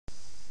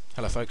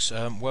Hello folks,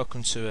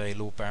 welcome to a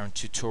Lord Baron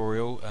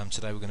tutorial.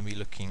 Today we're going to be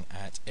looking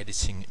at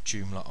editing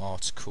Joomla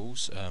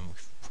articles.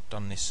 We've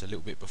done this a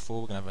little bit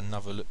before. We're going to have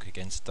another look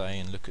again today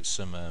and look at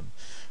some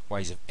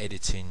ways of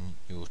editing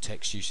your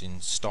text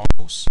using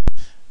styles.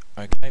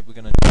 Okay, we're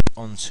going to go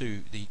on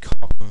to the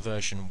car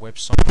conversion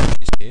website,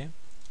 which is here.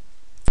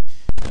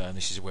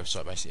 This is a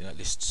website basically that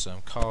lists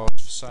cars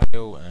for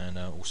sale and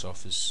also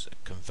offers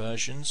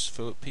conversions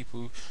for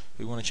people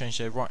who want to change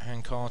their right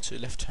hand car to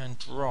left hand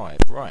drive.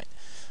 Right,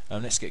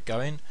 let's get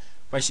going.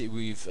 Basically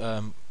we've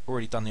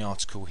already done the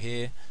article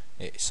here.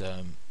 It's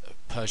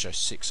Peugeot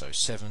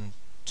 607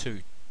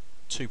 2.0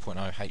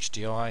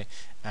 HDI,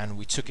 and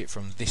we took it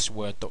from this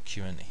Word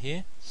document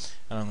here,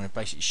 and I'm going to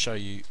basically show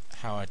you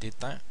how I did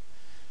that.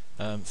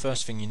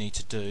 First thing you need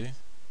to do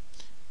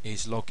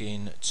is log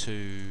in to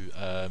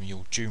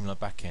your Joomla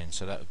backend.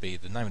 So that would be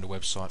the name of the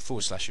website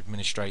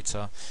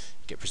 /administrator.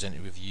 You get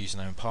presented with a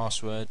username and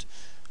password.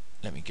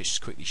 Let me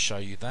just quickly show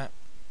you that.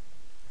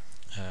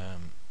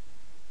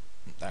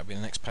 That would be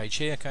the next page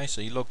here. Okay,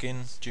 so you log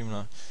in,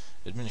 Joomla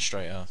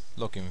administrator,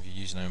 log in with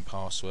your username and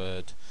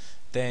password.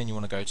 Then you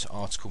want to go to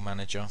article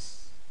manager.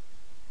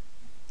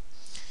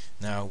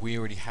 Now we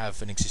already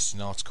have an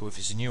existing article. If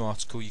it's a new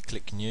article, you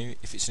click new.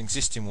 If it's an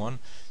existing one,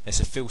 there's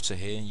a filter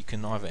here. You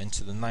can either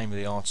enter the name of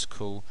the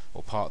article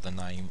or part of the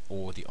name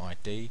or the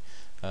ID.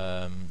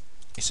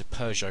 It's a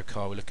Peugeot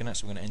car we're looking at,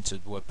 so we're going to enter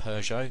the word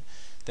Peugeot.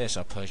 There's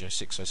our Peugeot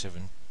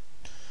 607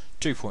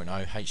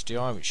 2.0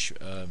 HDI, which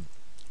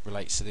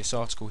relates to this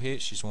article here,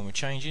 which is one we're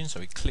changing. So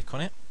we click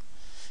on it.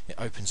 It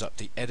opens up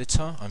the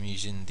editor. I'm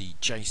using the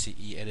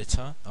JCE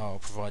editor. I'll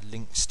provide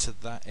links to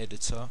that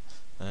editor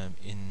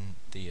in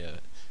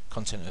the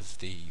content of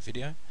the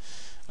video.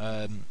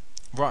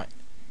 Right,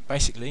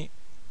 basically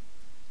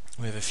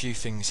we have a few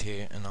things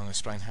here, and I'm going to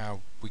explain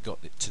how we got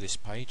to this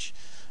page.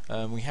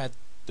 We had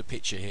the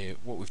picture here.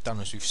 What we've done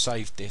is we've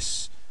saved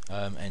this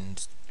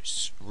and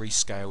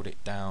rescaled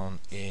it down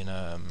in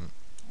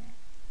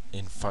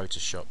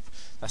Photoshop.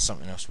 That's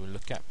something else we'll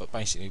look at, but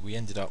basically we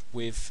ended up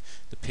with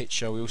the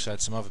picture. We also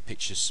had some other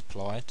pictures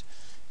supplied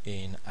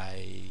in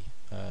a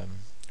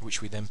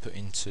which we then put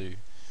into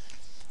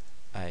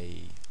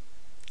a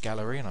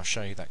gallery, and I'll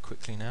show you that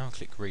quickly now.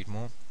 Click read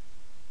more.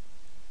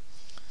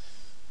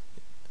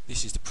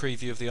 This is the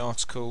preview of the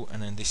article,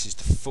 and then this is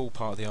the full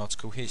part of the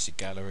article. Here's the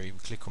gallery. We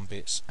click on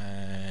bits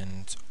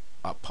and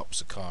up pops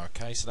the car.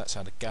 Okay, so that's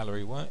how the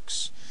gallery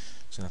works.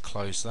 So I'm going to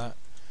close that.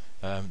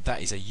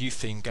 That is a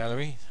YooTheme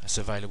gallery. That's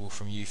available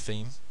from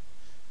YooTheme.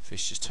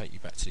 Let's just take you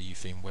back to the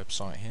YooTheme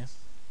website here.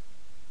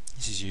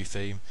 This is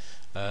YooTheme.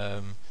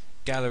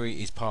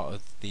 Gallery is part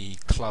of the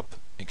club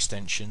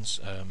extensions.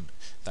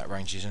 That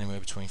ranges anywhere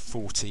between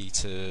 40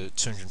 to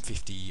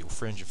 250 or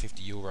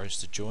 350 euros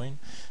to join,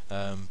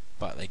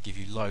 but they give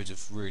you loads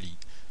of really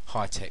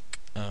high-tech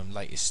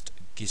latest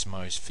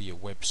gizmos for your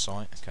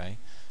website. Okay,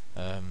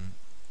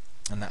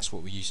 and that's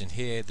what we're using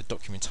here. The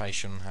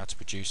documentation on how to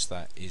produce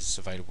that is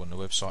available on the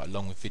website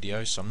along with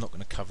videos, so I'm not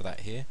going to cover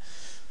that here,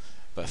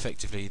 but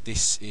effectively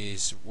this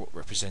is what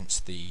represents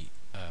the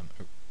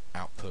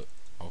output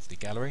of the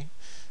gallery.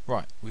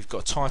 Right, we've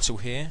got a title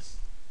here,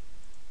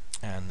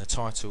 and the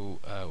title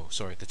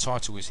the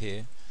title is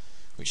here,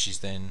 which is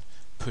then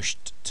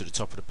pushed to the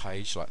top of the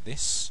page like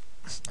this.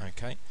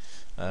 Okay,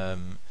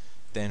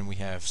 then we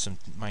have some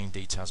main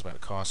details about the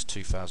car.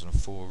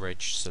 2004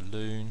 Reg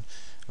Saloon,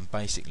 and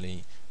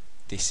basically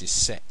this is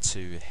set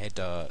to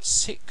header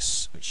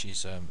 6, which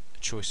is a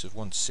choice of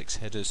 1 to 6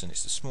 headers, and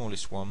it's the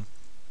smallest one.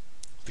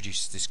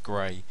 Produces this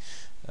grey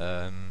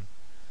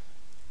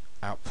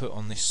output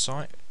on this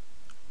site,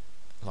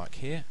 like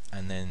here,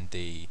 and then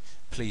the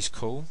please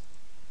call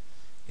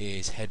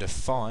is header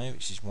 5,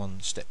 which is one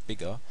step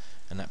bigger,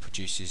 and that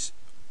produces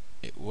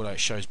it. Although it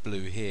shows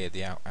blue here,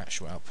 the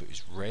actual output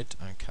is red.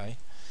 Okay,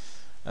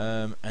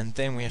 and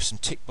then we have some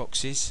tick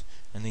boxes,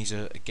 and these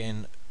are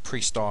again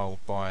pre-styled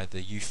by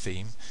the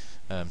YooTheme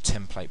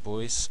template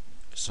boys.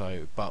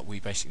 So, but we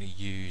basically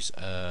use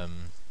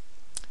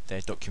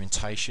their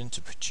documentation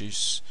to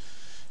produce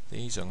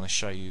these. I'm going to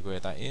show you where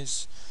that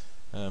is.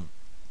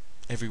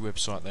 Every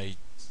website they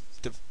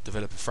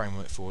develop a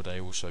framework for, they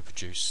also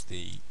produce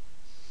the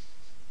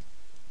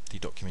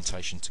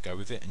documentation to go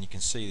with it, and you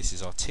can see this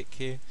is our tick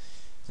here.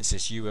 It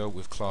says UL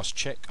with class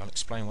check. I'll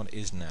explain what it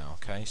is now.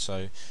 Okay,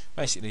 so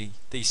basically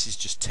this is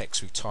just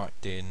text we've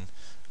typed in,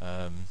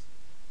 and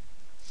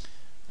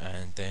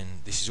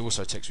then this is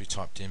also text we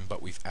typed in,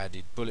 but we've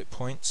added bullet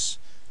points.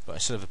 But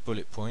instead of a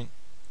bullet point,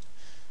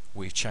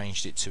 we've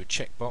changed it to a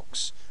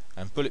checkbox.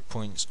 And bullet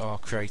points are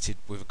created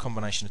with a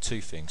combination of two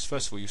things.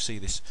 First of all, you'll see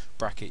this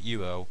bracket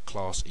UL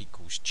class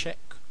equals check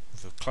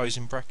with a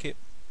closing bracket.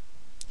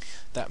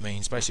 That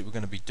means basically we're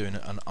going to be doing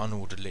an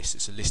unordered list.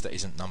 It's a list that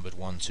isn't numbered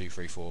 1, 2,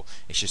 3, 4.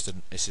 It's just a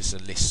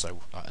list,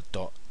 so like a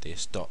dot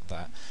this, dot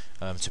that.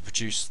 To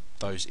produce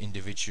those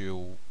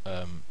individual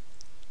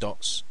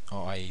dots,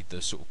 i.e.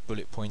 the sort of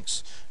bullet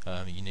points,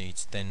 you need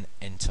to then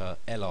enter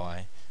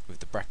LI with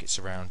the brackets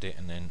around it,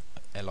 and then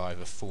LI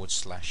with a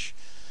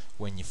 /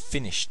 when you've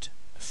finished,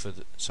 so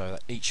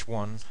that each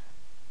one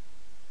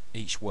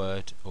each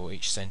word or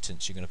each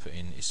sentence you're going to put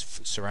in is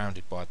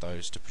surrounded by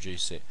those to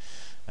produce it,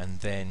 and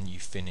then you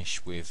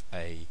finish with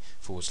a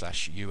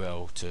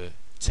 /UL to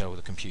tell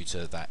the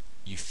computer that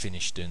you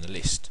finished doing the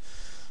list.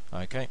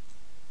 Okay.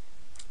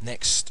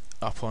 Next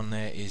up on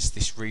there is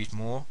this read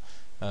more.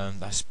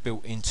 That's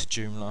built into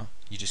Joomla.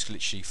 You just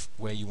literally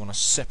where you want to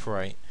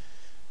separate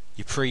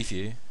your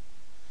preview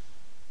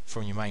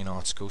from your main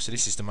article. So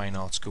this is the main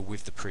article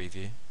with the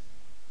preview,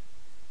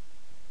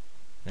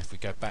 and if we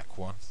go back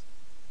one,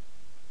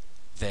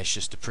 there's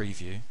just a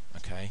preview.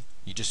 Okay,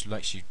 you just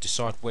you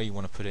decide where you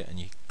want to put it, and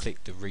you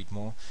click the read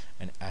more,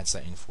 and it adds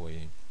that in for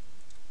you.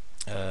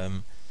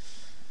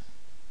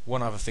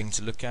 One other thing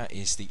to look at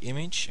is the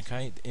image.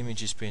 Okay, the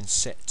image has been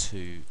set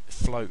to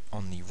float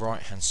on the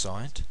right hand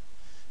side,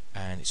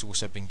 and it's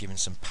also been given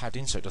some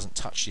padding so it doesn't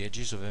touch the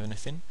edges of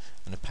anything,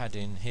 and the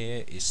padding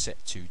here is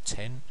set to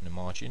 10 in the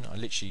margin. I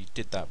literally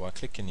did that by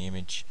clicking the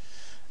image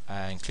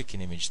and clicking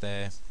image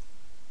there,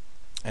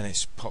 and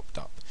it's popped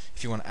up.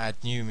 If you want to add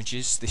new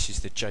images, this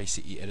is the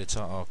JCE editor.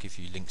 I'll give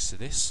you links to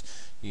this.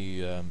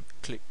 You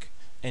click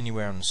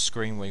anywhere on the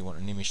screen where you want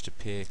an image to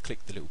appear,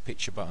 click the little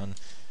picture button,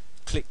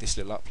 click this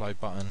little upload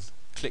button,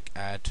 click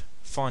add,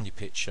 find your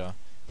picture,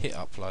 hit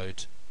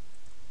upload,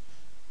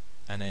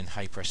 and then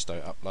hey presto,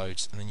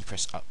 uploads, and then you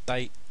press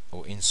update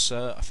or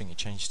insert. I think it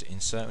changes to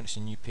insert when it's a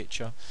new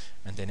picture,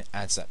 and then it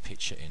adds that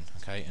picture in.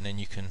 Okay, and then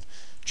you can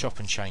chop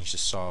and change the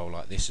style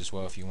like this as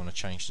well if you want to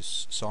change the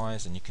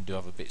size, and you can do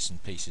other bits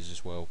and pieces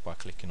as well by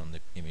clicking on the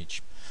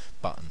image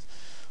button.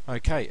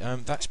 Okay,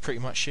 that's pretty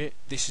much it.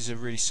 This is a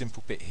really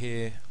simple bit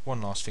here.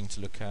 One last thing to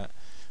look at.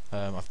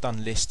 I've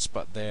done lists,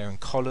 but they're in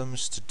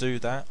columns. To do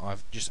that,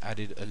 I've just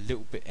added a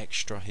little bit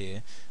extra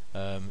here.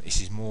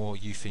 This is more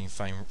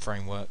YooTheme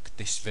framework.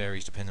 This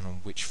varies depending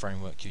on which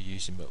framework you're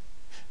using, but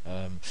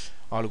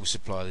I'll always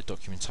supply the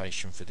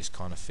documentation for this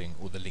kind of thing,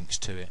 or the links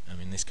to it.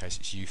 In this case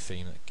it's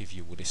YooTheme that give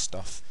you all this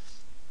stuff.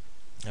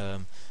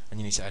 And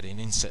you need to add in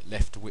insert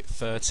left width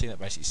 30. That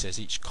basically says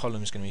each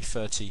column is going to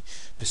be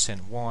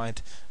 30%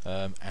 wide,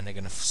 and they're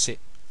going to sit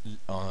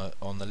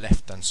on the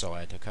left hand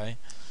side. Okay,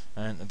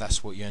 and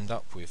that's what you end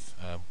up with.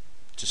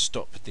 To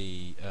stop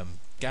the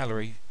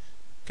gallery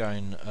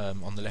going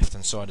on the left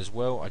hand side as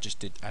well, I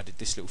just added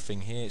this little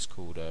thing here. It's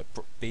called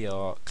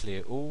BR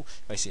clear all.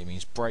 Basically it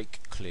means break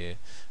clear,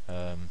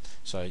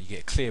 so you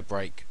get a clear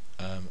break,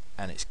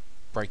 and it's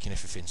breaking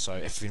everything, so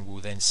everything will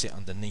then sit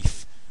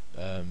underneath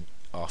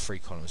our 3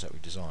 columns that we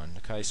designed.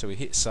 Okay, so we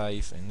hit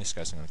save. In this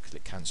case I'm going to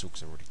click cancel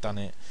because I've already done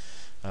it.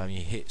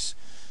 You hit,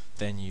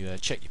 then you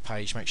check your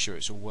page, make sure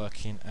it's all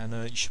working, and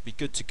you should be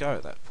good to go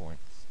at that point.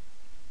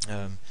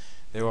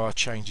 There are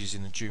changes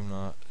in the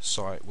Joomla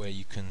site where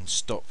you can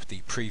stop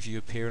the preview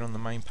appearing on the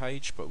main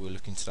page, but we'll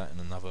look into that in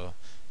another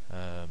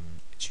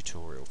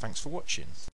tutorial. Thanks for watching.